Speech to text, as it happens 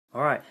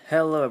Alright,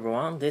 hello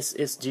everyone, this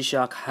is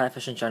G-Shock High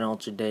Fashion channel.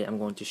 Today I'm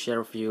going to share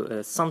with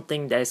you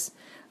something that is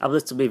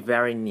obviously to be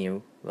very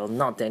new. Well,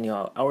 not that new,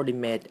 I already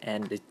made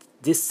and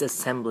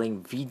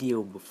disassembling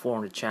video before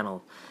on the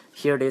channel.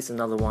 Here it is,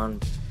 another one.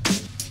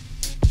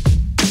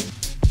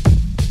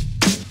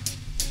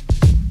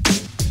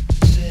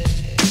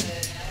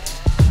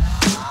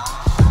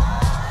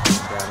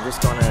 Yeah, I'm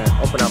just gonna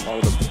open up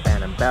all the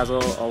band and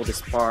bezel, all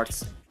these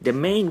parts. The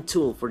main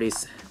tool for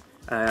this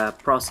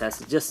process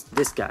is just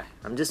this guy.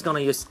 I'm just gonna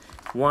use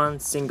one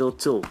single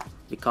tool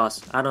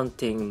because I don't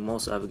think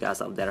most of you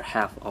guys out there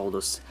have all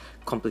those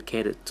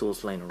complicated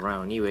tools laying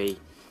around anyway,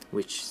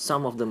 which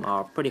some of them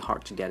are pretty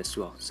hard to get as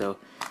well. So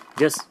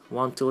just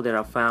one tool that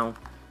I found,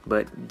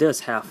 but it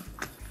does have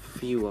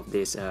few of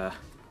this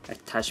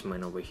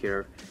attachment over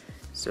here.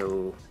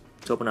 So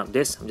to open up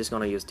this, I'm just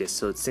gonna use this.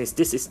 So since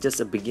this is just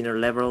a beginner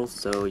level,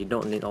 so you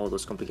don't need all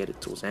those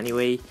complicated tools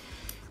anyway.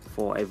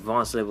 For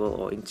advanced level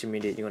or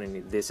intermediate, you're gonna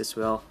need this as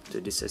well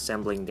to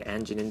disassembling the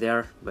engine in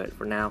there, but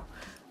for now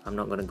I'm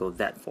not gonna go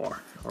that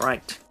far.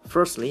 Alright,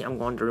 firstly I'm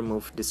going to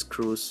remove the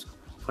screws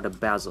for the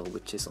bezel,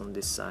 which is on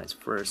this side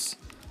first.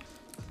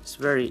 It's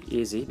very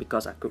easy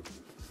because I could,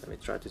 let me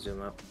try to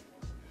zoom up.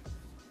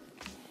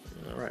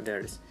 Alright, there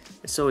it is.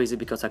 It's so easy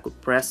because I could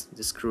press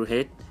the screw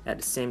head at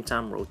the same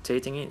time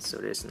rotating it, so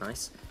that's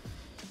nice.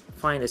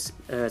 Find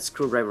a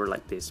screwdriver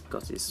like this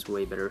because it's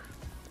way better.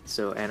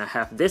 So, and I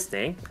have this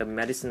thing, a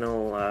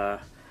medicinal,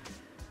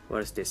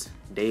 what is this,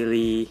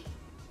 daily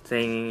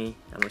thing,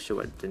 I'm not sure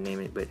what to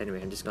name it, but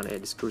anyway, I'm just gonna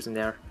add the screws in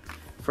there.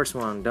 First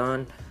one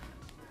done.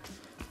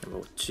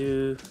 Number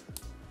two,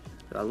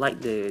 I like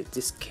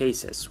this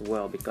case as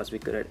well because we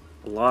could add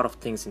a lot of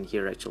things in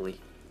here actually.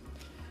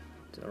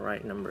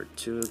 Alright, number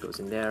two goes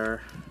in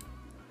there.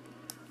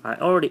 I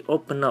already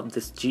opened up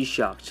this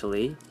G-Shock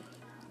actually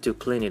to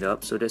clean it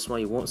up, so that's why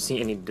you won't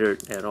see any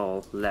dirt at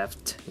all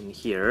left in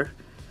here.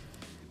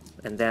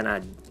 And then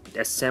I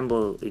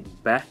assemble it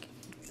back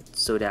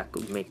so that I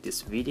could make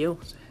this video,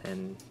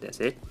 and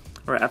that's it.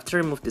 Alright, after I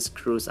remove the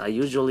screws, I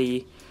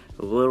usually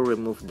will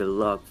remove the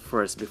lug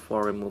first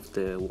before I remove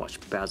the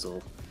watch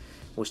bezel,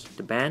 which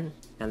the band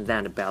and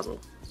then the bezel.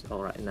 So,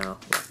 alright, now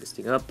lock this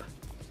thing up.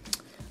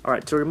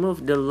 Alright, to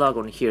remove the lug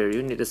on here,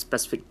 you need a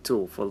specific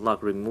tool for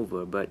lug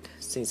remover, but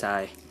since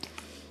I'm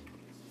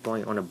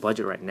going on a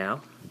budget right now,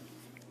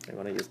 I'm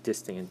gonna use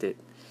this thing instead.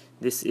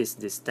 This is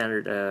the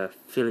standard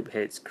Phillips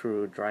head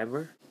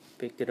screwdriver.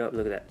 Picked it up,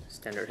 look at that,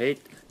 standard head.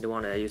 The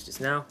one that I use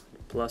just now, the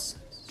plus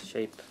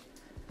shape,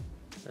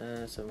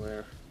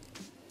 somewhere,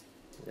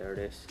 there it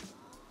is.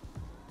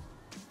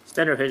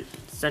 Standard head,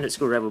 standard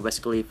screwdriver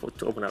basically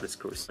to open up the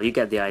screws. So you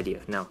get the idea.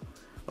 Now,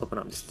 open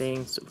up this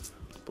thing, so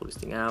pull this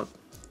thing out,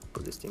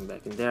 put this thing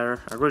back in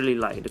there. I really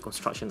like the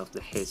construction of the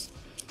heads.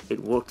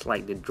 It works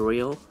like the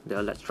drill, the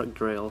electric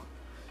drill,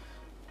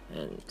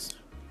 and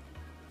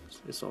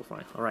it's all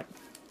fine. Alright.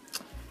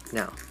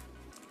 Now,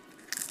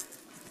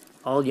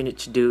 all you need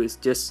to do is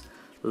just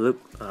look.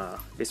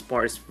 This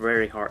part is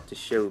very hard to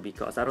show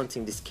because I don't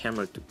think this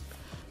camera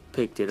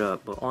picked it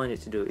up, but all you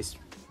need to do is,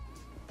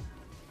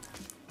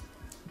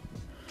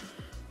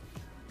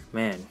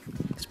 man,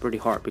 it's pretty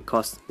hard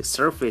because the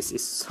surface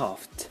is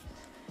soft.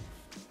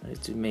 I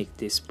need to make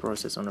this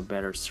process on a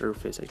better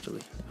surface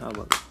actually. How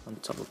about on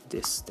top of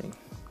this thing?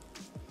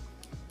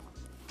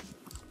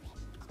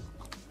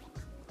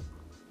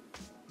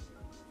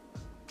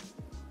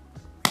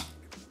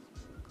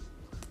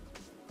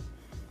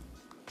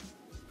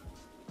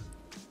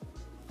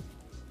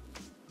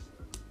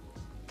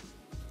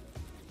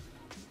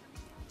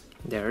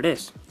 There it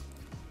is.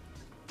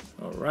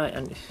 Alright,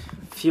 and a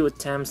few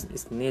attempts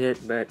is needed,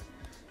 but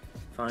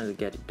finally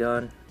get it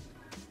done.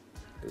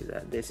 Look at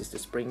that. This is the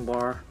spring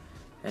bar,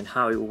 and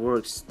how it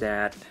works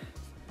that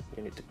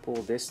you need to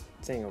pull this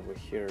thing over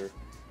here,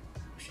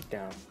 push it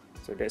down.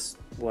 So that's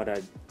what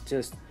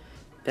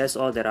that's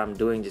all that I'm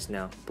doing just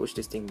now. Push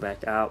this thing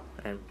back out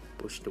and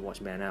push the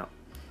watch band out.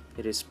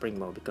 It is spring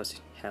mode because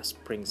it has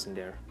springs in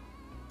there,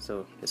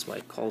 so that's why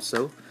it calls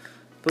so.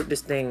 Put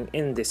this thing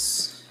in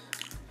this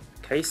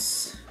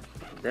case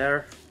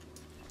there,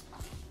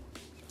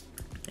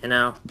 and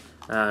now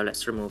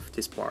let's remove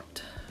this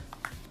part.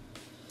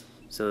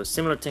 So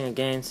similar thing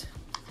again,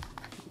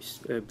 it's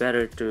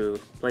better to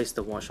place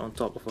the watch on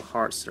top of a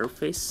hard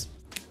surface.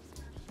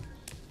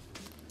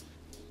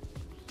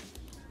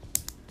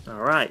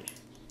 Alright,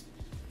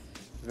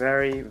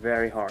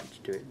 very hard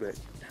to do it, but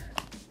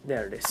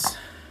there it is.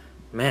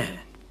 Man,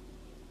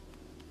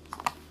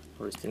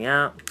 pull this thing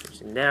out,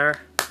 push it in there,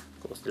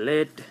 close the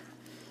lid,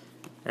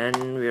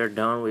 and we are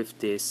done with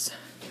this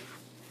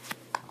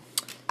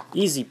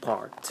easy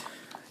part.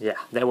 Yeah,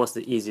 that was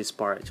the easiest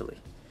part actually.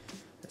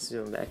 Let's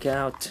zoom back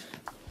out,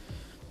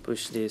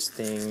 push this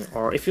thing,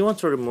 or if you want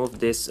to remove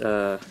this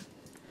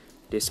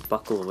this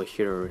buckle over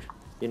here,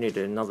 you need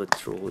another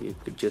tool. You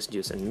could just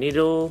use a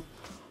needle,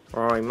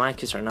 or in my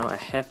case right now I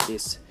have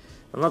this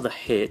another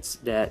head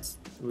that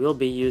will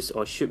be used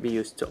or should be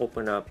used to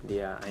open up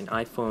the an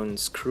iPhone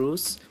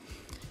screws,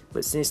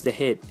 but since the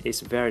head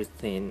is very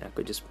thin, I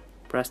could just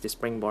press the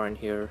spring bar in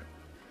here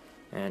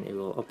and it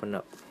will open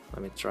up.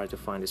 Let me try to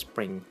find the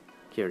spring.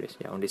 Here it is,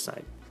 yeah, on this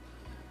side,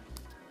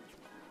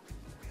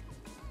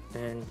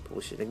 and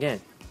push it again.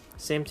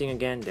 Same thing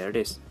again, there it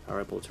is. I'm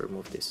able to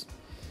remove this.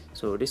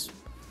 So this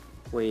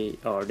way,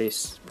 or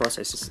this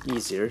process is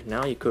easier.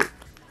 Now you could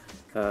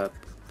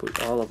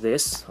put all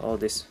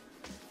these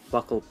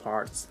buckle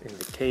parts in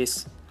the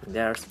case in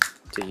there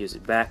to use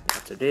it back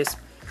after this.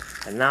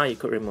 And now you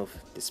could remove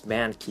this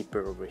band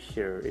keeper over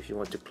here if you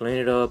want to clean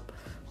it up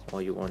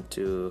or you want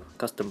to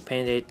custom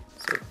paint it.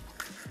 So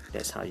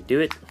that's how you do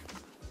it.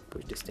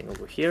 Put this thing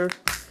over here,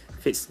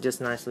 fits just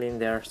nicely in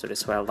there, so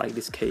that's why I like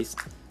this case.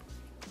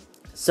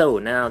 So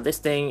now this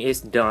thing is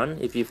done.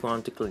 If you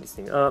want to clean this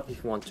thing up,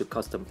 if you want to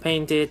custom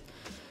paint it,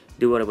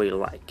 do whatever you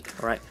like.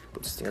 Alright,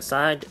 put this thing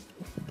aside.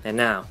 And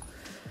now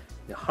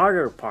the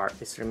harder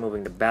part is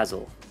removing the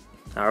bezel.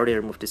 I already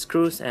removed the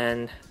screws,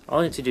 and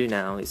all you need to do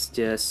now is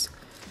just,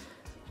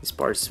 this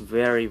part is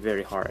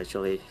very hard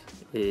actually.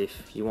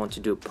 If you want to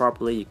do it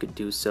properly, you could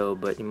do so,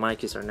 but in my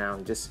case right now,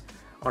 I'm just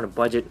on a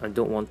budget. I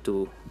don't want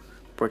to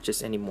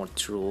purchase any more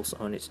tools.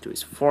 All I need to do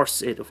is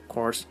force it, of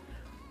course.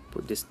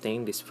 Put this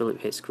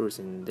Phillips head screws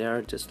in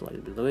there, just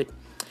slightly below it.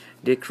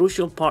 The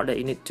crucial part that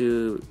you need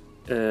to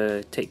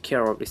take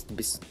care of is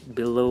this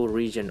below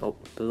region,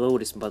 below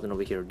this button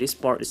over here. This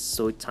part is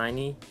so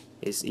tiny,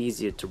 it's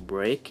easier to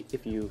break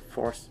if you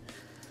force,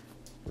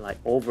 like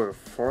over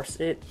force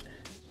it.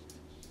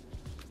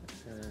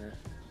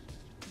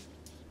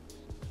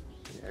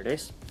 There it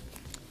is.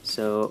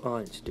 So all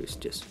you need to do is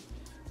just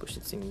push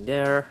this thing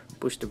there,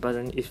 push the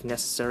button if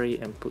necessary,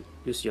 and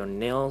use your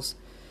nails,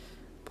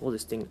 pull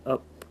this thing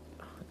up.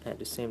 At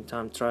the same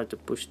time, try to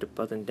push the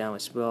button down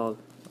as well.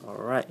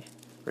 Alright,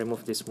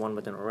 remove this one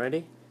button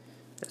already.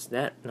 That's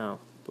that. Now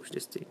push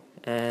this thing,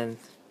 and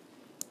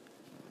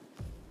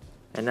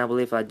I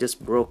believe I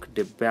just broke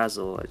the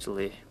bezel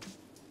actually.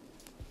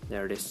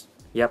 There it is.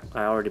 Yep,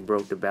 I already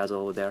broke the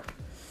bezel over there.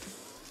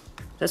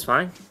 That's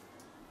fine,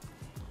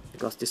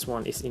 because this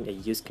one is in a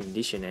used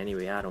condition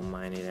anyway. I don't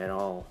mind it at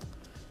all.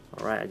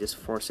 Alright, I just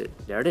force it.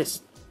 There it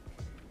is.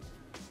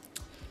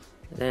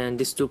 And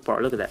this two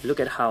part, look at that. Look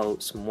at how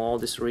small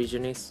this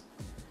region is.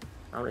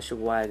 I'm not sure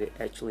why they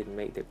actually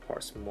make the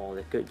part small.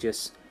 They could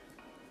just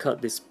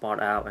cut this part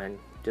out and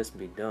just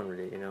be done with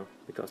it, you know,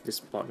 because this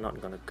part not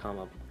gonna come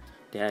up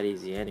that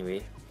easy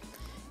anyway.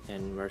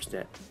 And where's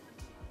that?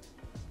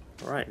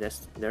 Alright,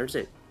 there's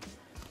it.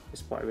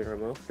 This part been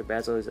removed. The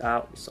bezel is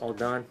out. It's all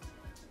done.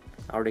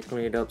 I already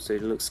cleaned it up so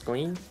it looks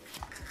clean.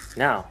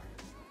 Now,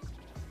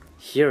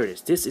 here it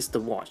is. This is the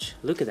watch.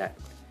 Look at that.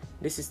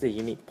 This is the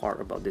unique part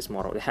about this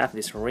model. They have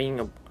this ring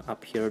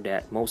up here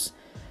that most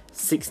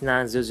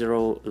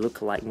 6900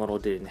 look-alike model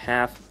didn't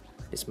have.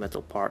 This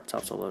metal part,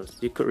 top solar.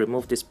 You could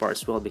remove this part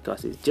as well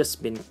because it's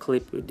just been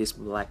clipped with this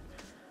black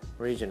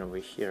region over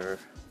here.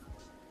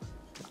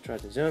 Let's try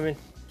to zoom in.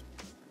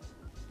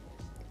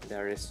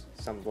 There is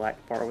some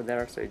black part over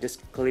there, so you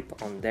just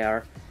clip on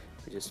there.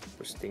 You just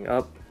push the thing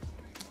up.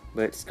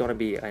 But it's gonna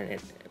be a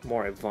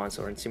more advanced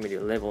or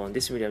intermediate level. In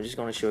this video, I'm just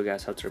gonna show you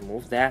guys how to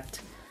remove that,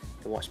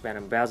 the watch band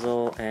and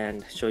bezel,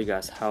 and show you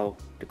guys how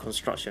the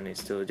construction is.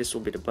 So this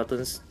will be the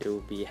buttons. It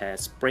will be a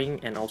spring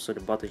and also the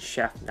button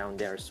shaft down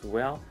there as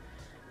well.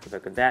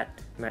 Look at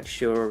that. Make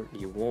sure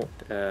you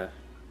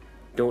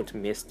don't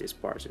miss this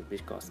part,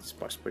 because this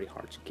part's pretty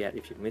hard to get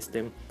if you miss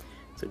them.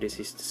 So this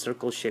is the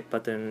circle shaped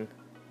button.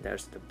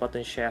 There's the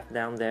button shaft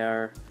down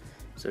there.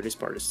 So this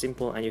part is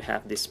simple, and you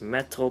have this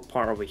metal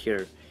part over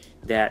here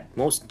that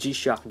most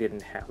G-Shock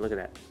didn't have. Look at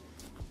that.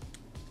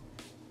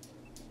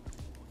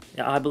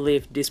 Now I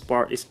believe this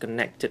part is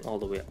connected all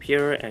the way up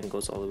here and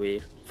goes all the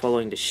way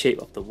following the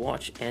shape of the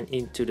watch and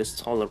into the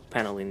solar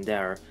panel in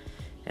there.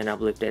 And I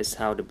believe that's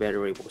how the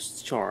battery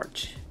was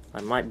charged.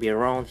 I might be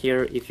around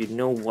here. If you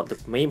know what the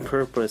main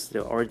purpose,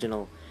 the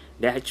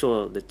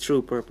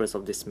true purpose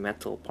of this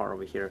metal part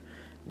over here,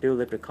 do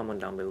leave a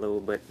comment down below.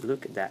 But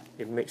look at that,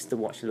 it makes the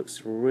watch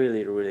looks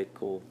really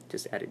cool.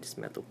 Just added this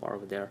metal part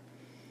over there,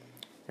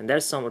 and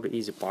that's some of the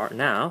easy part.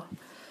 Now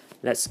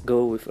let's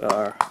go with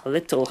a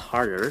little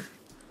harder,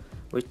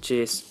 which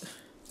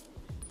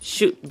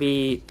should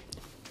be,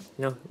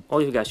 you know,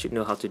 all you guys should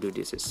know how to do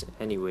this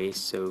anyway.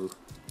 So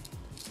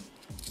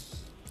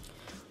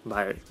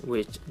by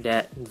which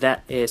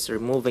that is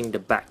removing the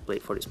back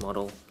plate for this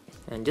model,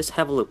 and just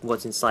have a look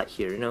what's inside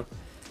here, you know.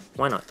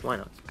 Why not?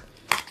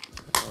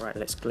 Alright,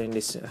 let's clean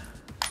this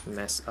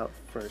mess up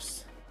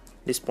first.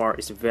 This part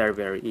is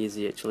very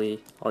easy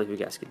actually. All of you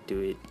guys could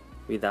do it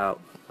without,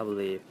 I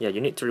believe, yeah, you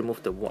need to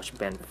remove the watch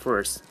band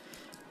first.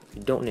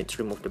 You don't need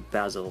to remove the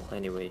bezel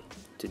anyway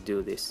to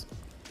do this.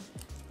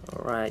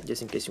 Alright,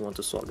 just in case you want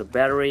to swap the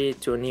battery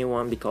to a new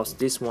one, because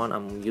this one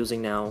I'm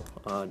using now,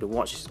 the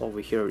watch over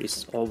here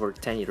is over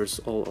 10 years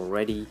old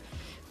already.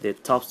 The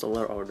top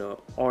solar or the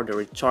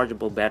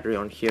rechargeable battery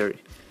on here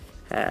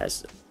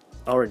has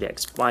already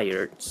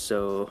expired,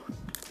 so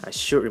I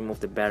should remove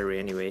the battery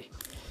anyway,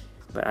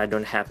 but I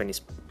don't have any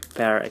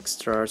spare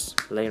extras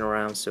laying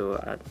around, so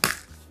I'm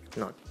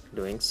not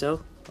doing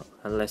so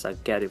unless I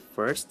get it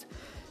first.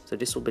 So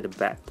this will be the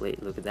back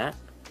plate. Look at that.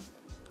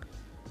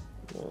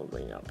 we'll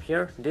bring up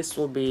here. This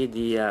will be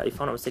the if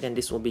I'm not mistaken,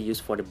 this will be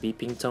used for the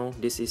beeping tone.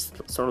 This is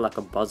sort of like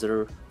a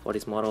buzzer for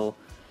this model.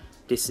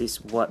 This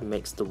is what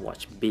makes the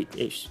watch beep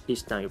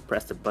each time you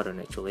press the button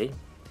actually.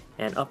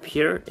 And up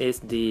here is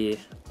the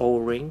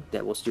O-ring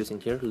that was used in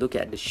here. Look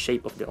at the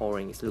shape of the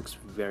O-ring. It looks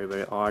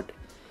very odd,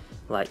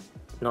 like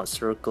not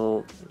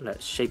circle, like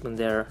shape in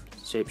there,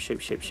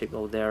 shape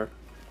over there.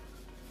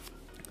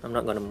 I'm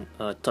not gonna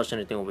touch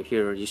anything over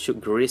here. You should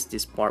grease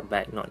this part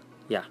back,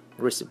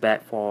 grease it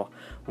back for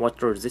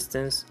water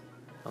resistance.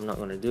 I'm not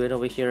gonna do it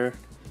over here,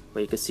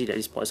 but you can see that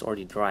this part is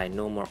already dry.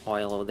 No more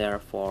oil over there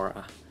for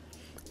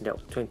the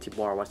 20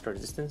 bar water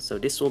resistance. So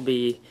this will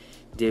be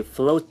the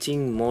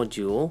floating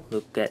module.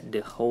 Look at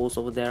the holes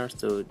over there.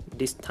 So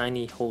this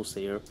tiny holes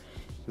here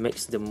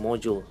makes the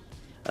module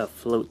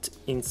float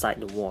inside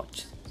the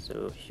watch.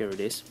 So here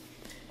it is.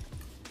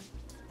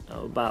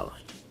 About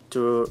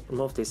to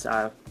remove this,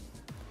 I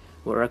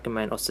would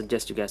recommend or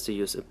suggest you guys to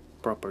use a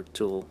proper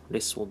tool.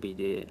 This will be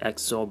the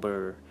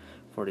absorber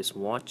for this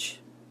watch,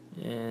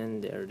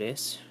 and there it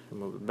is.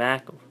 Remove it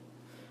back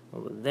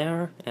over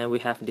there, and we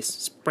have this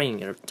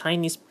spring, a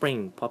tiny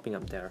spring popping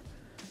up there.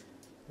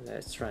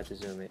 Let's try to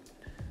zoom it.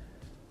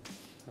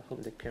 I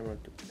hope the camera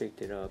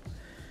picked it up.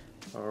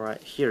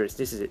 Alright, here is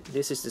this is it.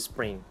 This is the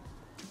spring.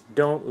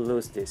 Don't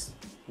lose this.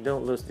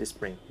 Don't lose this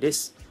spring.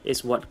 This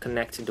is what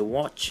connects the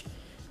watch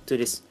to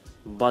this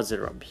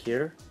buzzer up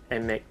here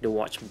and make the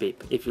watch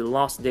beep. If you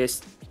lost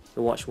this,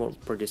 the watch won't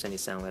produce any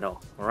sound at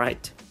all.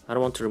 Alright, I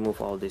don't want to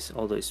remove all this,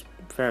 although it's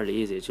fairly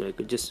easy actually. I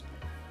could just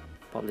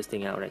pop this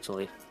thing out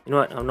actually. You know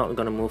what, I'm not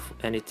gonna move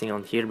anything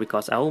on here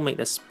because I will make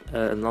this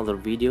another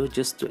video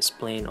just to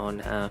explain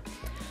on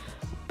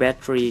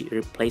battery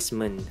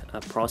replacement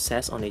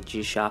process on a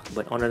G-Shock,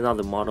 but on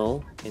another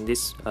model. In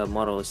this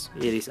model,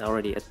 it is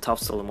already a top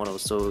seller model,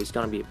 so it's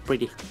gonna be a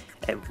pretty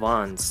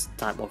advanced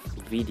type of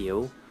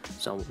video,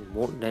 so I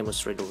won't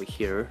demonstrate over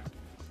here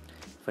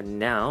for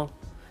now.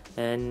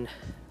 And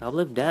I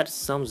believe that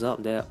sums up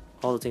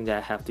all the things that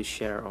I have to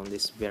share on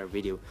this very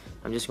video.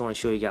 I'm just going to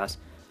show you guys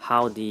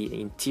how the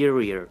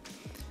interior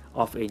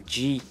of a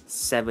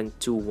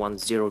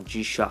G7210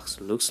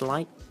 G-Shock looks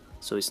like.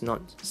 So it's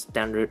not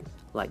standard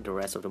like the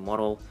rest of the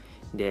model.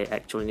 They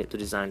actually need to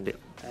design the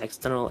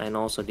external and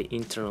also the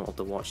internal of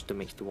the watch to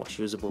make the watch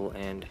usable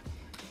and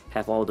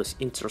have all those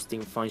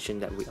interesting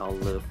functions that we all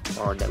love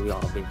or that we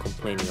all have been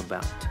complaining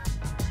about.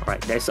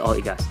 Alright, that's all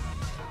you guys.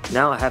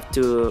 Now I have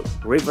to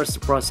reverse the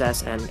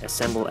process and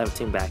assemble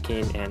everything back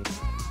in and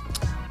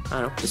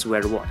I don't know, just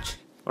wear the watch.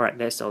 Alright,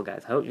 that's all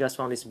guys. I hope you guys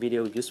found this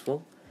video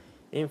useful,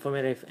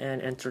 informative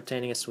and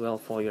entertaining as well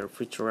for your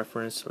future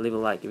reference. Leave a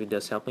like if it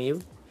does help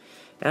you.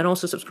 And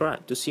also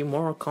subscribe to see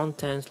more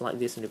content like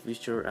this in the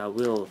future. I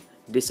will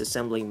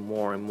disassembling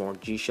more and more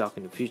G-Shock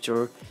in the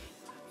future,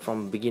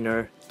 from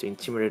beginner to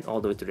intermediate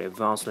all the way to the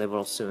advanced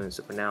level soon.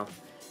 So for now,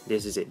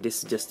 this is it.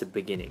 This is just the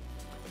beginning.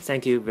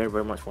 Thank you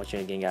very much for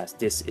watching again guys.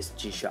 This is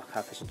G-Shock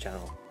High Fashion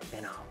Channel,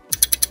 and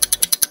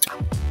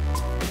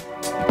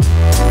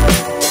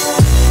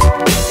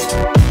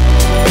out.